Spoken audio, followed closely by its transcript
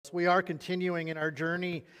else. We are continuing in our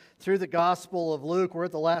journey through the Gospel of Luke. We're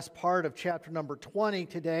at the last part of chapter number 20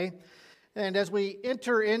 today. And as we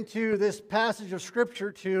enter into this passage of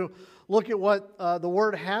Scripture to look at what the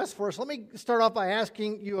Word has for us, let me start off by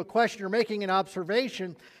asking you a question or making an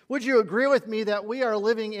observation. Would you agree with me that we are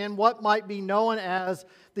living in what might be known as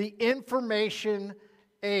the information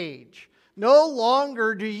age? No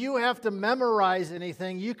longer do you have to memorize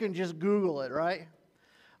anything. You can just Google it, right?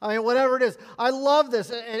 I mean, whatever it is. I love this.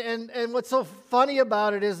 And what's so funny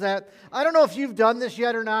about it is that, I don't know if you've done this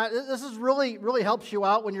yet or not. This is really helps you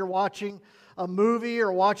out when you're watching a movie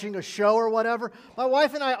or watching a show or whatever. My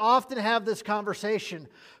wife and I often have this conversation.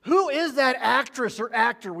 Who is that actress or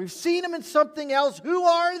actor? We've seen them in something else. Who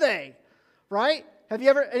are they? Right? Have you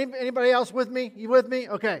ever, anybody else with me? You with me?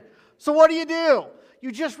 Okay. So what do?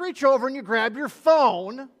 You just reach over and you grab your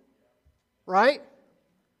phone, right?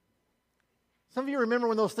 Some of you remember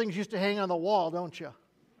when those things used to hang on the wall, don't you?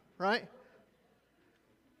 Right?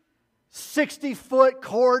 60-foot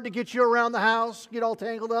cord to get you around the house, get all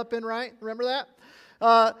tangled up in, right? Remember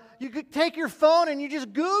that? You could take your phone and you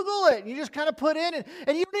just Google it. You just kind of put in,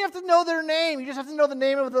 and you don't have to know their name. You just have to know the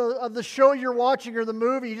name of the show you're watching or the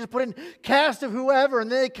movie. You just put in cast of whoever, and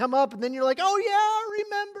then they come up, and then you're like, oh yeah, I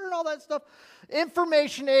remember, and all that stuff.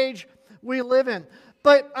 Information age we live in.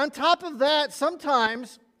 But on top of that,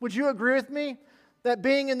 sometimes, would you agree with me, that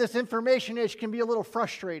being in this information age can be a little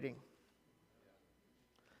frustrating?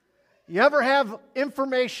 You ever have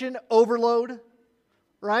information overload,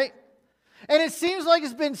 right? And it seems like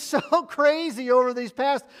it's been so crazy over these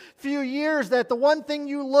past few years that the one thing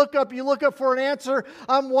you look up for an answer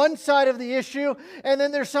on one side of the issue, and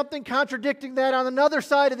then there's something contradicting that on another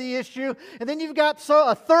side of the issue, and then you've got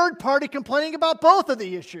a third party complaining about both of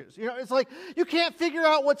the issues. You know, it's like you can't figure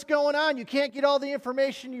out what's going on. You can't get all the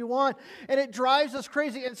information you want, and it drives us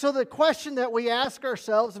crazy. And so the question that we ask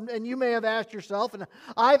ourselves, and you may have asked yourself, and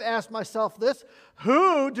I've asked myself this,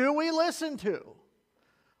 who do we listen to?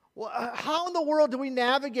 Well, how in the world do we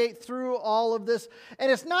navigate through all of this?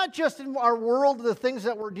 And it's not just in our world, the things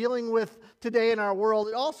that we're dealing with today in our world.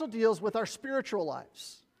 It also deals with our spiritual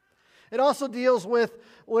lives. It also deals with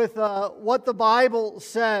what the Bible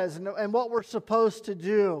says and what we're supposed to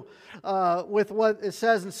do with what it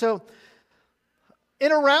says. And so,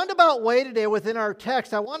 in a roundabout way today within our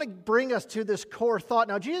text, I want to bring us to this core thought.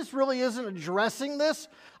 Now, Jesus really isn't addressing this.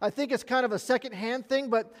 I think it's kind of a secondhand thing,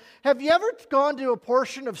 but have you ever gone to a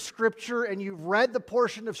portion of Scripture and you've read the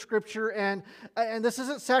portion of Scripture and this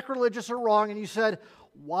isn't sacrilegious or wrong, and you said,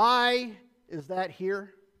 why is that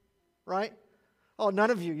here? Right? Oh, none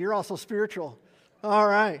of you. You're also spiritual. All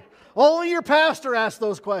right. Only your pastor asked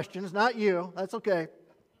those questions, not you. That's okay.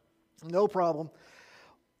 No problem.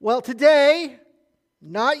 Well, today,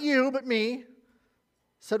 not you, but me,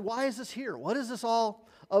 said, why is this here? What is this all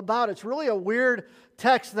about? It's really a weird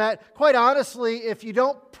text that, quite honestly, if you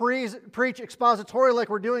don't preach expository like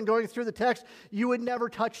we're doing going through the text, you would never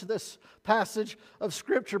touch this passage of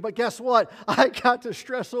Scripture. But guess what? I got to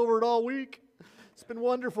stress over it all week. It's been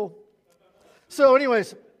wonderful. So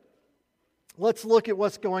anyways, let's look at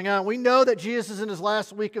what's going on. We know that Jesus is in his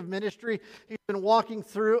last week of ministry. He's been walking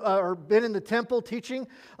through, or been in the temple teaching.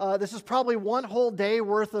 This is probably one whole day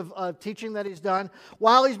worth of teaching that he's done.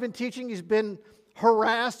 While he's been teaching, he's been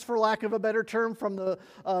harassed, for lack of a better term, from the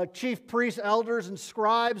chief priests, elders, and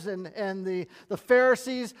scribes, and the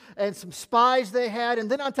Pharisees, and some spies they had.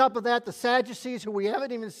 And then on top of that, the Sadducees, who we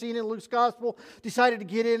haven't even seen in Luke's gospel, decided to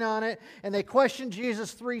get in on it. And they questioned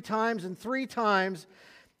Jesus 3 times, and 3 times.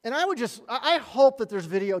 And I hope that there's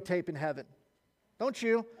videotape in heaven. Don't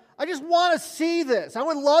you? I just want to see this. I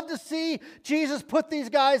would love to see Jesus put these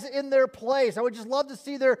guys in their place. I would just love to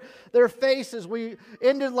see their faces. We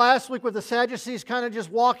ended last week with the Sadducees kind of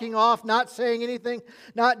just walking off, not saying anything,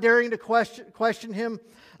 not daring to question him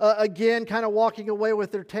again, kind of walking away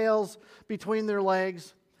with their tails between their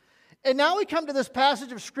legs. And now we come to this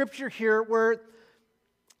passage of Scripture here where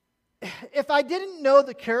if I didn't know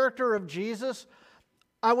the character of Jesus,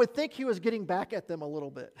 I would think he was getting back at them a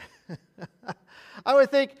little bit. I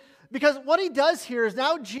would think, because what he does here is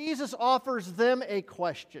now Jesus offers them a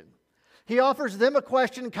question. He offers them a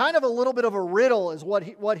question, kind of a little bit of a riddle is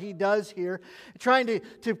what he does here, trying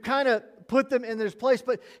to kind of put them in their place.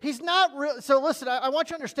 But he's not real. So listen, I want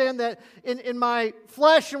you to understand that in my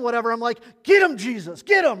flesh and whatever, I'm like, get him, Jesus,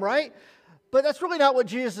 get him, right? But that's really not what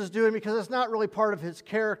Jesus is doing, because it's not really part of his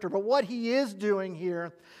character. But what he is doing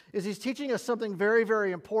here is he's teaching us something very,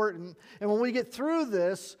 very important. And when we get through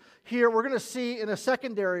this here, we're going to see in a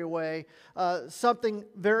secondary way something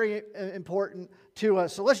very important to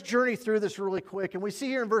us. So let's journey through this really quick. And we see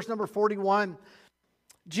here in verse number 41,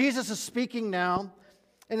 Jesus is speaking now.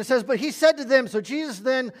 And it says, but he said to them, so Jesus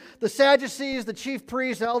then, the Sadducees, the chief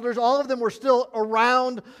priests, elders, all of them were still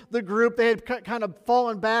around the group. They had kind of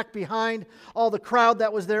fallen back behind all the crowd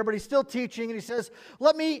that was there, but he's still teaching. And he says,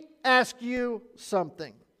 let me ask you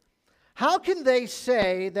something. How can they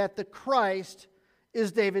say that the Christ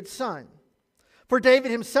is David's son? For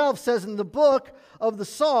David himself says in the book of the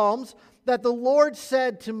Psalms that the Lord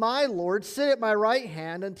said to my Lord, sit at my right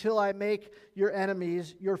hand until I make your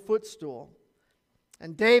enemies your footstool.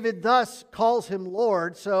 And David thus calls him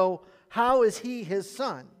Lord, so how is he his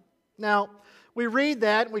son? Now, we read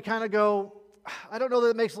that and we kind of go, I don't know that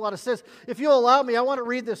it makes a lot of sense. If you'll allow me, I want to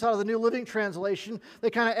read this out of the New Living Translation. They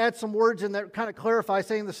kind of add some words in that kind of clarify,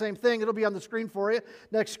 saying the same thing. It'll be on the screen for you.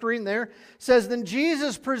 Next screen there. It says, then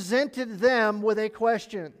Jesus presented them with a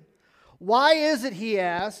question. Why is it, he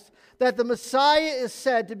asked, that the Messiah is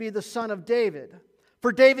said to be the son of David?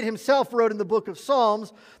 For David himself wrote in the book of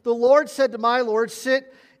Psalms, the Lord said to my Lord,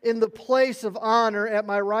 sit in the place of honor at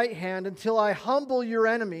my right hand until I humble your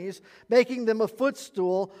enemies, making them a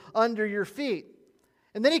footstool under your feet.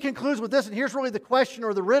 And then he concludes with this, and here's really the question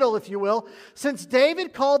or the riddle, if you will. Since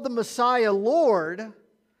David called the Messiah Lord,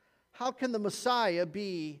 how can the Messiah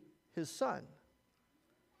be his son?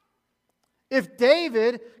 If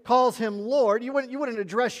David calls him Lord, you wouldn't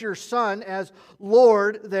address your son as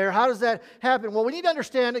Lord there. How does that happen? Well, we need to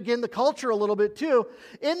understand, again, the culture a little bit too.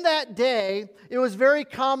 In that day, it was very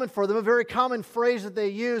common for them, a very common phrase that they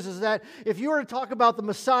use is that if you were to talk about the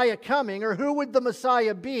Messiah coming, or who would the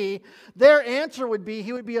Messiah be, their answer would be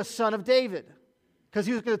he would be a son of David. Because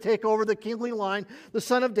he was going to take over the kingly line, the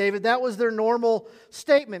son of David. That was their normal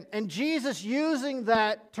statement. And Jesus, using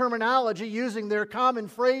that terminology, using their common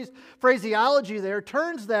phraseology there,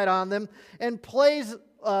 turns that on them and plays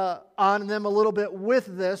on them a little bit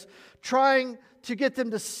with this, trying to get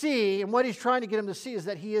them to see, and what he's trying to get them to see is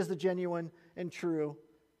that he is the genuine and true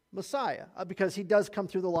Messiah, because he does come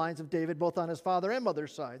through the lines of David, both on his father and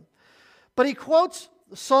mother's side. But he quotes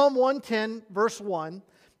Psalm 110, verse 1,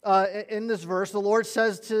 in this verse. The Lord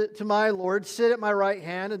says to my Lord, sit at my right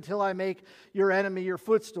hand until I make your enemy your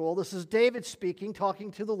footstool. This is David speaking,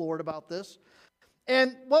 talking to the Lord about this.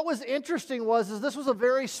 And what was interesting is this was a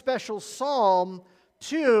very special psalm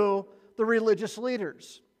to the religious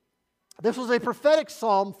leaders. This was a prophetic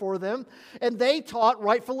psalm for them, and they taught,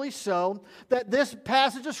 rightfully so, that this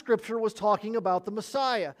passage of Scripture was talking about the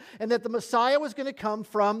Messiah, and that the Messiah was going to come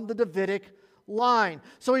from the Davidic line.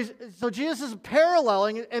 So Jesus is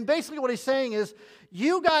paralleling, and basically what he's saying is,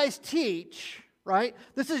 you guys teach, right?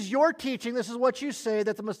 This is your teaching. This is what you say,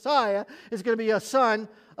 that the Messiah is going to be a son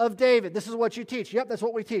of David. This is what you teach. Yep, that's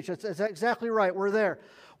what we teach. That's exactly right. We're there.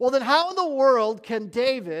 Well, then how in the world can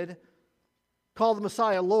David call the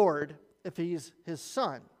Messiah Lord if he's his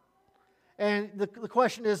son? And the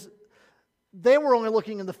question is, they were only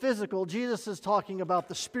looking in the physical. Jesus is talking about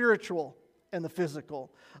the spiritual and the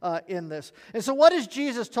physical in this. And so what is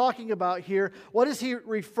Jesus talking about here? What is he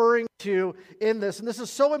referring to in this? And this is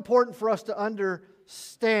so important for us to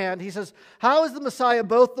understand. He says, how is the Messiah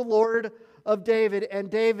both the Lord of David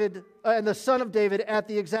and the son of David at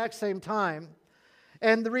the exact same time?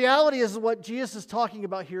 And the reality is what Jesus is talking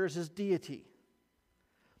about here is his deity.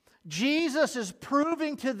 Jesus is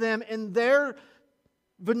proving to them in their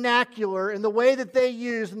vernacular, in the way that they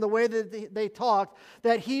used, in the way that they talked,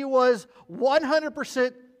 that he was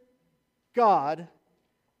 100% God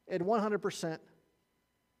and 100%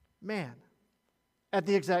 man at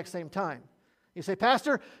the exact same time. You say,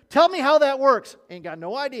 Pastor, tell me how that works. Ain't got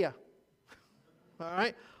no idea. All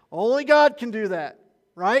right? Only God can do that.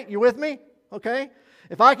 Right? You with me? Okay?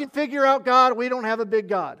 If I can figure out God, we don't have a big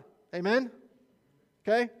God. Amen?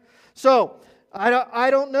 Okay? So,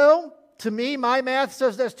 I don't know. To me, my math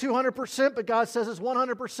says that's 200%, but God says it's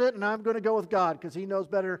 100%, and I'm going to go with God because he knows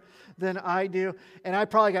better than I do. And I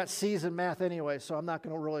probably got C's in math anyway, so I'm not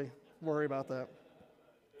going to really worry about that.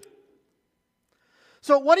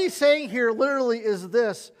 So what he's saying here literally is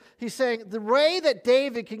this. He's saying the way that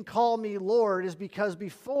David can call me Lord is because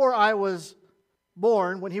before I was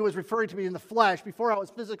born, when he was referring to me in the flesh, before I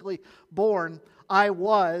was physically born, I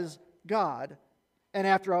was God. And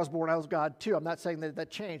after I was born, I was God too. I'm not saying that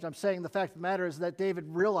changed. I'm saying the fact of the matter is that David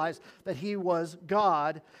realized that he was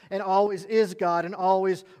God and always is God and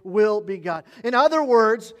always will be God. In other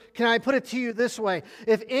words, can I put it to you this way?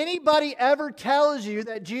 If anybody ever tells you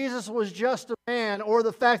that Jesus was just a man, or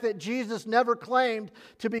the fact that Jesus never claimed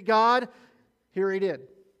to be God, here he did.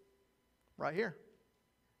 Right here.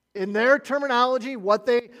 In their terminology, what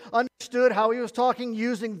they understood, how he was talking,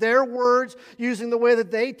 using their words, using the way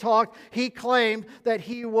that they talked, he claimed that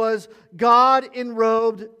he was God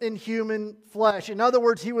enrobed in human flesh. In other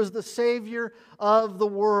words, he was the Savior of the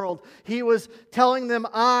world. He was telling them,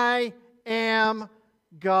 I am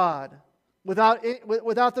God. Without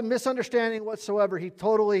the misunderstanding whatsoever, he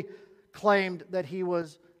totally claimed that he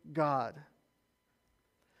was God.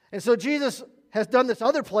 And so Jesus has done this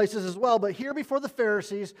other places as well, but here before the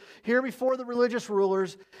Pharisees, here before the religious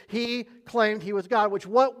rulers, he claimed he was God, which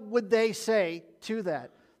what would they say to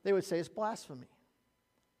that? They would say it's blasphemy.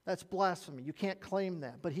 That's blasphemy. You can't claim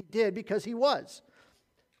that. But he did because he was.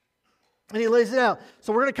 And he lays it out.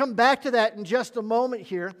 So we're going to come back to that in just a moment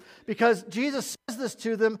here because Jesus says this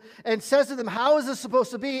to them and says to them, how is this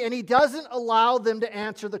supposed to be? And he doesn't allow them to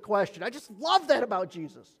answer the question. I just love that about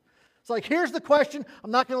Jesus. It's like, here's the question.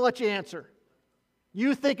 I'm not going to let you answer.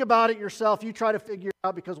 You think about it yourself. You try to figure it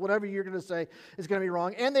out because whatever you're going to say is going to be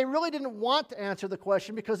wrong. And they really didn't want to answer the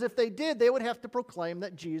question because if they did, they would have to proclaim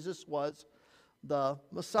that Jesus was the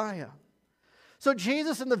Messiah. So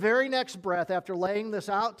Jesus, in the very next breath, after laying this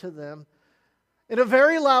out to them, in a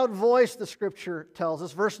very loud voice, the Scripture tells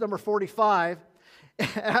us, verse number 45,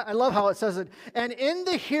 I love how it says it, and in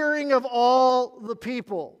the hearing of all the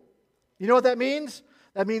people. You know what that means?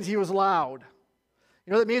 That means he was loud.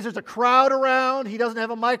 You know what that means? There's a crowd around. He doesn't have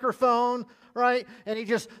a microphone, right? And he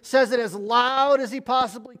just says it as loud as he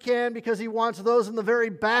possibly can because he wants those in the very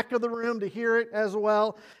back of the room to hear it as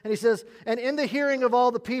well. And he says, and in the hearing of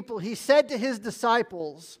all the people, he said to his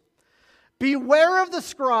disciples, beware of the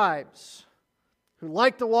scribes who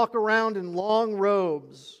like to walk around in long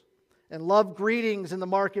robes and love greetings in the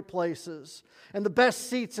marketplaces and the best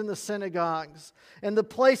seats in the synagogues and the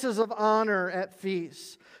places of honor at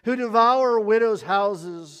feasts, who devour widows'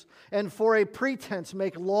 houses and for a pretense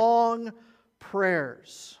make long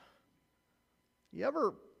prayers. You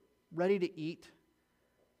ever ready to eat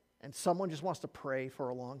and someone just wants to pray for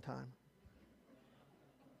a long time?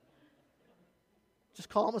 Just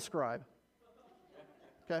call them a scribe.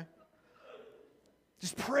 Okay?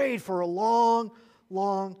 Just prayed for a long,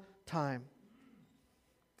 long time.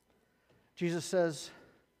 Jesus says,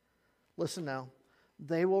 listen now,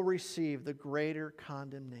 they will receive the greater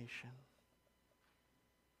condemnation.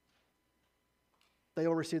 They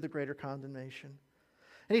will receive the greater condemnation.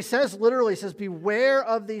 And he says, literally, he says, beware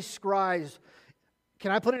of these scribes. Can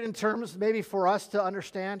I put it in terms maybe for us to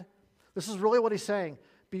understand? This is really what he's saying.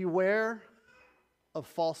 Beware of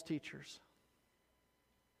false teachers.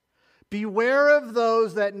 Beware of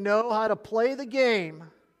those that know how to play the game,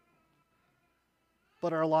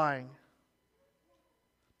 but are lying.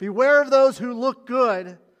 Beware of those who look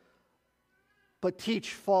good, but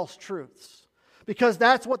teach false truths. Because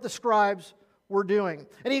that's what the scribes were doing.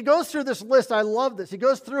 And he goes through this list. I love this. He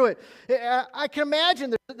goes through it. I can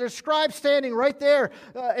imagine there's scribes standing right there,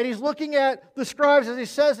 and he's looking at the scribes as he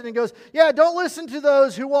says it, and he goes, yeah, don't listen to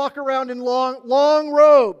those who walk around in long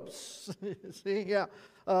robes. See, yeah.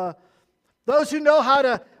 Those who know how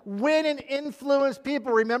to win and influence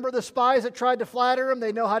people. Remember the spies that tried to flatter him?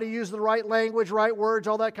 They know how to use the right language, right words,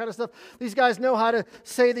 all that kind of stuff. These guys know how to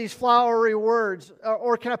say these flowery words.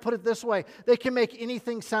 Or can I put it this way? They can make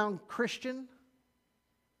anything sound Christian.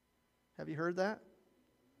 Have you heard that?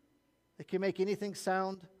 They can make anything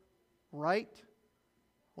sound right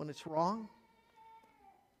when it's wrong.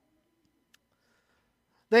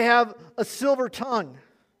 They have a silver tongue.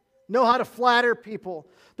 Know how to flatter people.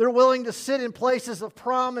 They're willing to sit in places of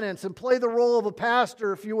prominence and play the role of a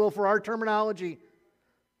pastor, if you will, for our terminology.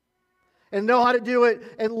 And know how to do it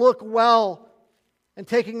and look well and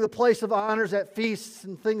taking the place of honors at feasts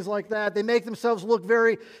and things like that. They make themselves look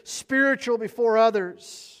very spiritual before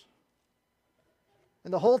others.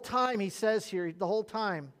 And the whole time, he says here, the whole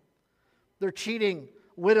time, they're cheating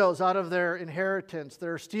widows out of their inheritance.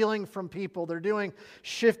 They're stealing from people. They're doing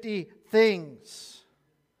shifty things.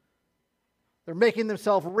 They're making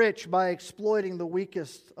themselves rich by exploiting the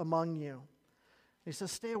weakest among you. He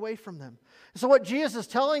says, stay away from them. So what Jesus is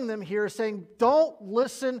telling them here is saying, don't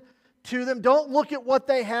listen to them. Don't look at what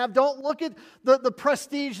they have. Don't look at the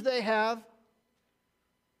prestige they have.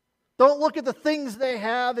 Don't look at the things they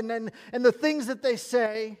have and the things that they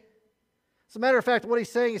say. As a matter of fact, what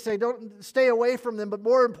he's saying is don't stay away from them. But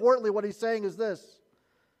more importantly, what he's saying is this.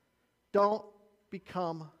 Don't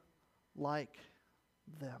become like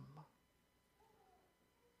them.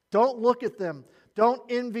 Don't look at them. Don't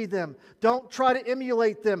envy them. Don't try to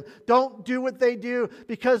emulate them. Don't do what they do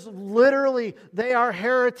because literally they are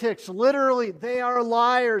heretics. Literally they are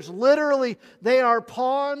liars. Literally they are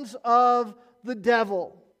pawns of the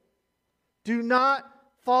devil. Do not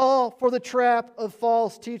fall for the trap of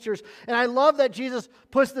false teachers. And I love that Jesus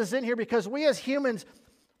puts this in here because we as humans,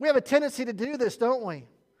 we have a tendency to do this, don't we?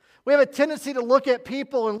 We have a tendency to look at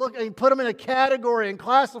people and put them in a category and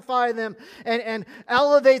classify them and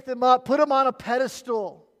elevate them up, put them on a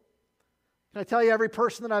pedestal. Can I tell you, every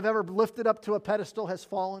person that I've ever lifted up to a pedestal has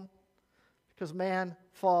fallen? Because man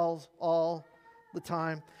falls all the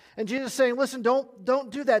time. And Jesus is saying, listen,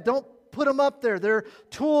 don't do that. Don't put them up there. They're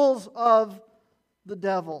tools of the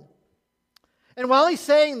devil. And while he's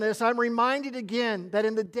saying this, I'm reminded again that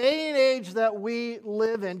in the day and age that we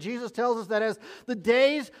live in, Jesus tells us that as the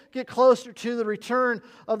days get closer to the return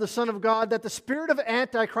of the Son of God, that the spirit of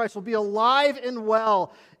Antichrist will be alive and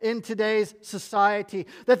well in today's society.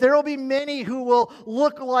 That there will be many who will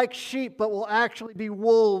look like sheep, but will actually be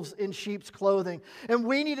wolves in sheep's clothing. And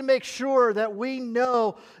we need to make sure that we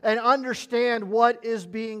know and understand what is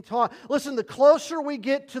being taught. Listen, the closer we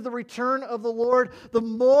get to the return of the Lord, the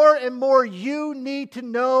more and more you need to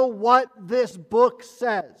know what this book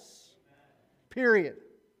says. Period.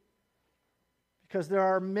 Because there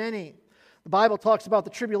are many. The Bible talks about the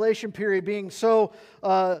tribulation period being so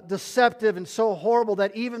deceptive and so horrible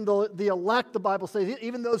that even the elect, the Bible says,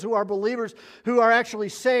 even those who are believers who are actually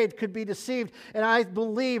saved could be deceived. And I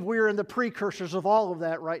believe we are in the precursors of all of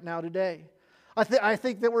that right now today. I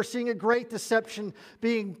think that we're seeing a great deception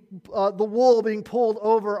being, the wool being pulled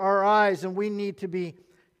over our eyes, and we need to be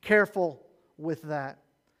careful with that.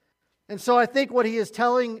 And so I think what he is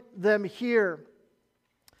telling them here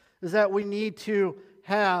is that we need to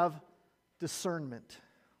have discernment.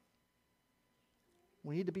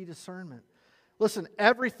 We need to be discernment. Listen,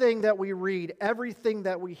 everything that we read, everything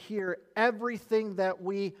that we hear, everything that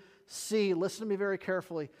we see, listen to me very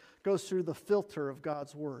carefully, goes through the filter of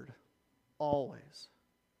God's Word. Always.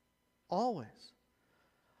 Always.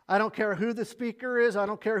 I don't care who the speaker is. I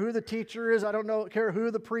don't care who the teacher is. I don't care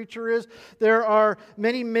who the preacher is. There are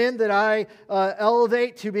many men that I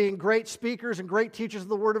elevate to being great speakers and great teachers of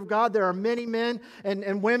the Word of God. There are many men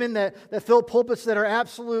and women that fill pulpits that are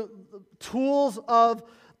absolute tools of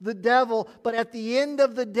the devil. But at the end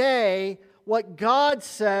of the day, what God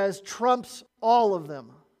says trumps all of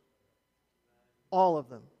them. All of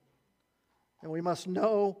them. And we must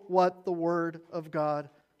know what the Word of God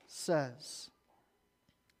says.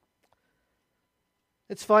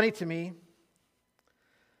 It's funny to me.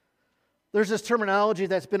 There's this terminology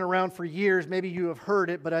that's been around for years. Maybe you have heard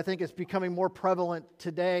it, but I think it's becoming more prevalent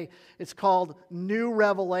today. It's called new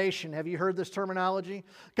revelation. Have you heard this terminology?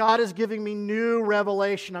 God is giving me new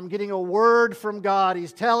revelation. I'm getting a word from God.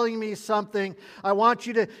 He's telling me something. I want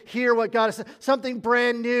you to hear what God has said. Something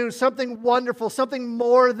brand new, something wonderful, something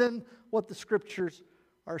more than what the Scriptures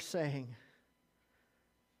are saying.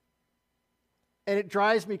 And it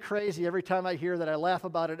drives me crazy every time I hear that. I laugh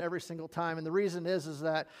about it every single time. And the reason is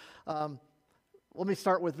that, let me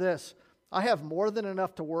start with this. I have more than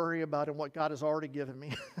enough to worry about in what God has already given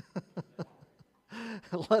me.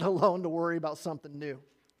 Let alone to worry about something new,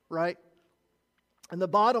 right? And the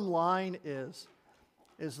bottom line is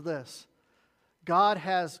this. God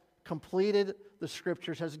has completed the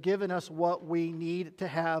Scriptures, has given us what we need to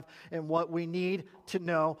have and what we need to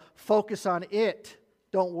know. Focus on it.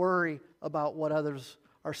 Don't worry about what others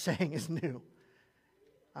are saying is new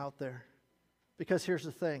out there. Because here's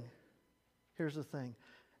the thing. Here's the thing.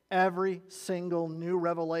 Every single new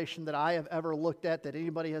revelation that I have ever looked at, that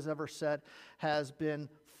anybody has ever said, has been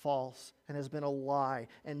false and has been a lie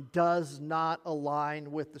and does not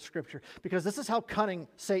align with the Scripture. Because this is how cunning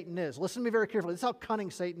Satan is. Listen to me very carefully. This is how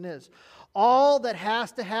cunning Satan is. All that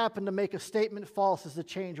has to happen to make a statement false is to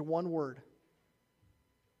change one word.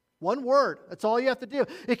 One word. That's all you have to do.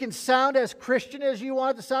 It can sound as Christian as you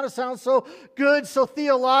want it to sound. It sounds so good, so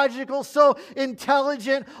theological, so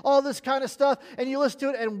intelligent, all this kind of stuff. And you listen to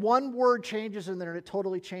it, and one word changes in there, and it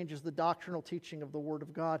totally changes the doctrinal teaching of the Word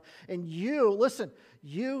of God. And listen,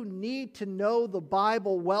 you need to know the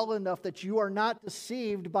Bible well enough that you are not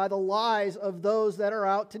deceived by the lies of those that are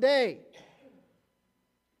out today.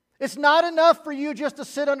 It's not enough for you just to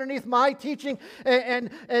sit underneath my teaching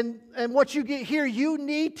and what you get here. You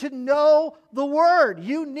need to know the Word.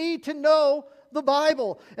 You need to know the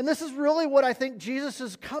Bible. And this is really what I think Jesus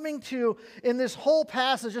is coming to in this whole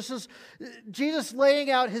passage. This is Jesus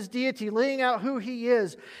laying out His deity, laying out who He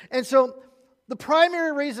is. And so the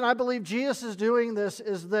primary reason I believe Jesus is doing this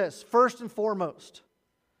is this. First and foremost,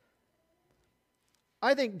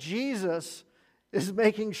 I think Jesus is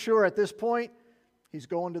making sure at this point He's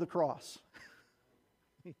going to the cross.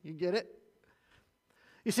 You get it?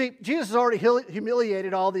 You see, Jesus has already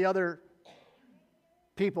humiliated all the other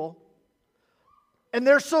people. And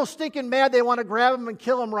they're so stinking mad they want to grab him and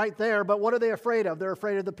kill him right there. But what are they afraid of? They're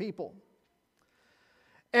afraid of the people.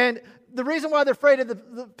 And the reason why they're afraid of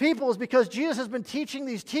the people is because Jesus has been teaching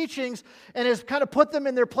these teachings and has kind of put them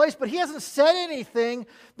in their place, but he hasn't said anything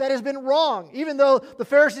that has been wrong. Even though the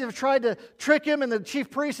Pharisees have tried to trick him and the chief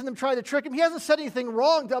priests and them tried to trick him, he hasn't said anything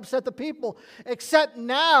wrong to upset the people, except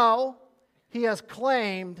now he has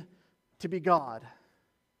claimed to be God.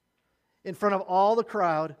 In front of all the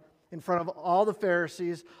crowd, in front of all the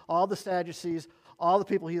Pharisees, all the Sadducees, all the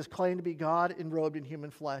people, he has claimed to be God enrobed in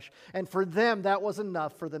human flesh. And for them, that was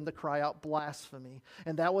enough for them to cry out blasphemy.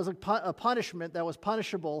 And that was a punishment that was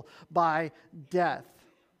punishable by death.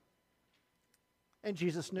 And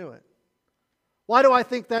Jesus knew it. Why do I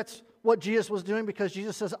think that's what Jesus was doing? Because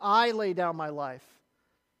Jesus says, I lay down my life.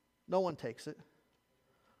 No one takes it.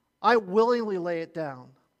 I willingly lay it down.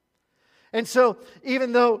 And so,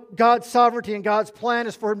 even though God's sovereignty and God's plan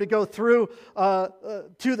is for him to go through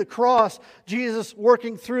to the cross, Jesus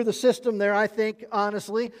working through the system there, I think,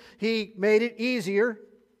 honestly, he made it easier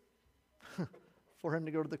for him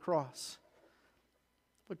to go to the cross.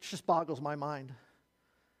 Which just boggles my mind.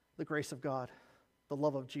 The grace of God, the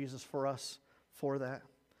love of Jesus for us for that.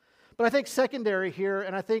 But I think secondary here,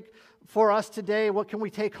 and I think for us today, what can we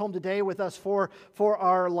take home today with us for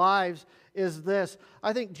our lives is this.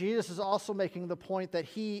 I think Jesus is also making the point that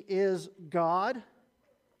he is God,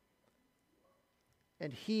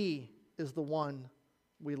 and he is the one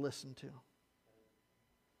we listen to.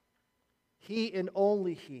 He and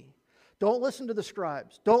only he. Don't listen to the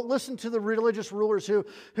scribes. Don't listen to the religious rulers who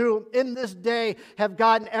in this day have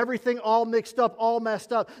gotten everything all mixed up, all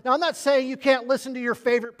messed up. Now, I'm not saying you can't listen to your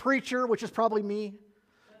favorite preacher, which is probably me.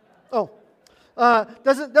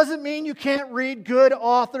 Doesn't mean you can't read good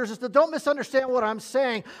authors. Don't misunderstand what I'm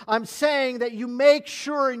saying. I'm saying that you make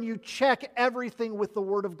sure and you check everything with the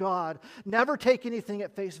Word of God. Never take anything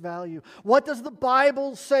at face value. What does the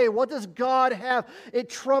Bible say? What does God have? It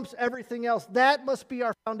trumps everything else. That must be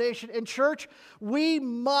our foundation. In church, we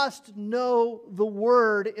must know the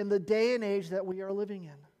Word in the day and age that we are living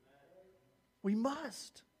in. We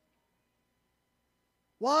must.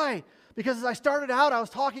 Why? Because as I started out, I was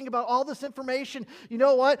talking about all this information. You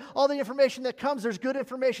know what? All the information that comes, there's good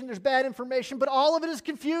information, there's bad information, but all of it is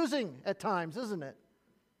confusing at times, isn't it?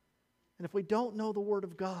 And if we don't know the Word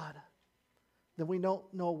of God, then we don't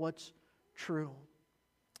know what's true.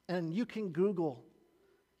 And you can Google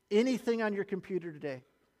anything on your computer today,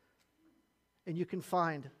 and you can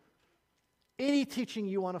find any teaching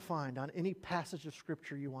you want to find on any passage of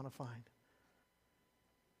Scripture you want to find.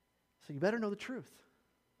 So you better know the truth.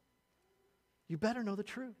 You better know the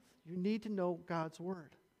truth. You need to know God's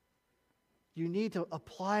Word. You need to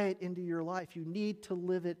apply it into your life. You need to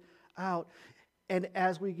live it out. And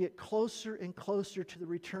as we get closer and closer to the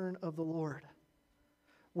return of the Lord,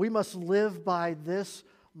 we must live by this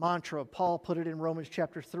mantra. Paul put it in Romans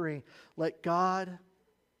chapter 3. Let God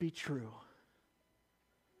be true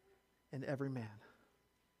and every man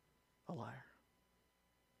a liar.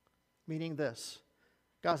 Meaning this,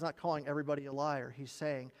 God's not calling everybody a liar. He's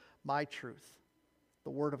saying, my truth, the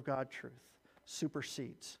Word of God truth,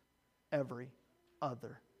 supersedes every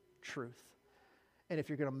other truth. And if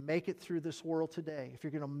you're going to make it through this world today, if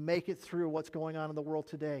you're going to make it through what's going on in the world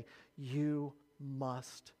today, you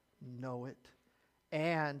must know it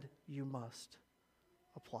and you must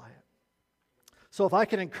apply it. So if I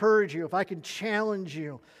can encourage you, if I can challenge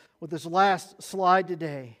you with this last slide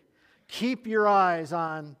today, keep your eyes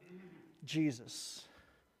on Jesus.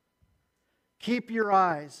 Keep your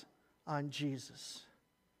eyes on Jesus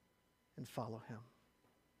and follow him.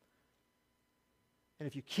 And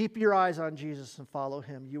if you keep your eyes on Jesus and follow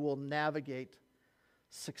him, you will navigate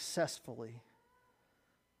successfully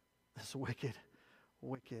this wicked,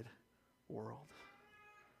 wicked world.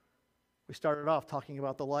 We started off talking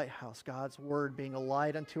about the lighthouse, God's Word being a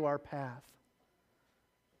light unto our path.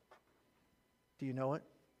 Do you know it?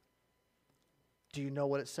 Do you know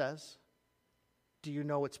what it says? Do you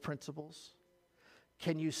know its principles?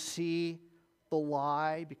 Can you see the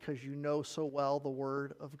lie because you know so well the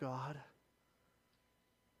Word of God?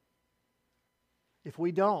 If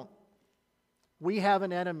we don't, we have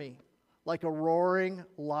an enemy like a roaring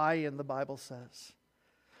lion, the Bible says,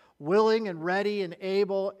 willing and ready and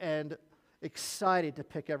able and excited to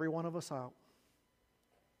pick every one of us out,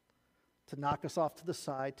 to knock us off to the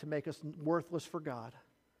side, to make us worthless for God.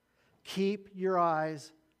 Keep your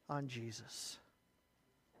eyes on Jesus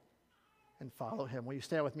and follow him. Will you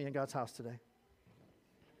stand with me in God's house today?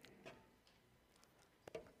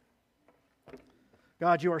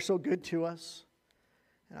 God, you are so good to us.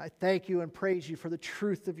 And I thank you and praise you for the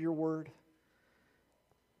truth of your word.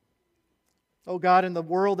 Oh God, in the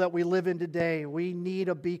world that we live in today, we need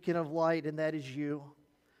a beacon of light, and that is you.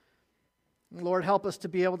 And Lord, help us to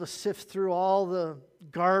be able to sift through all the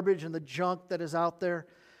garbage and the junk that is out there,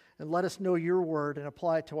 and let us know your word and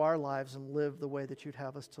apply it to our lives and live the way that you'd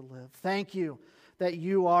have us to live. Thank you that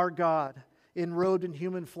you are God, enrobed in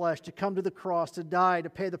human flesh, to come to the cross, to die, to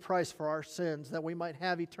pay the price for our sins, that we might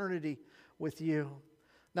have eternity with you.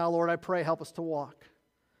 Now, Lord, I pray, help us to walk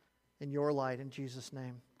in your light. In Jesus'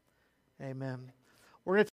 name, amen. We're going to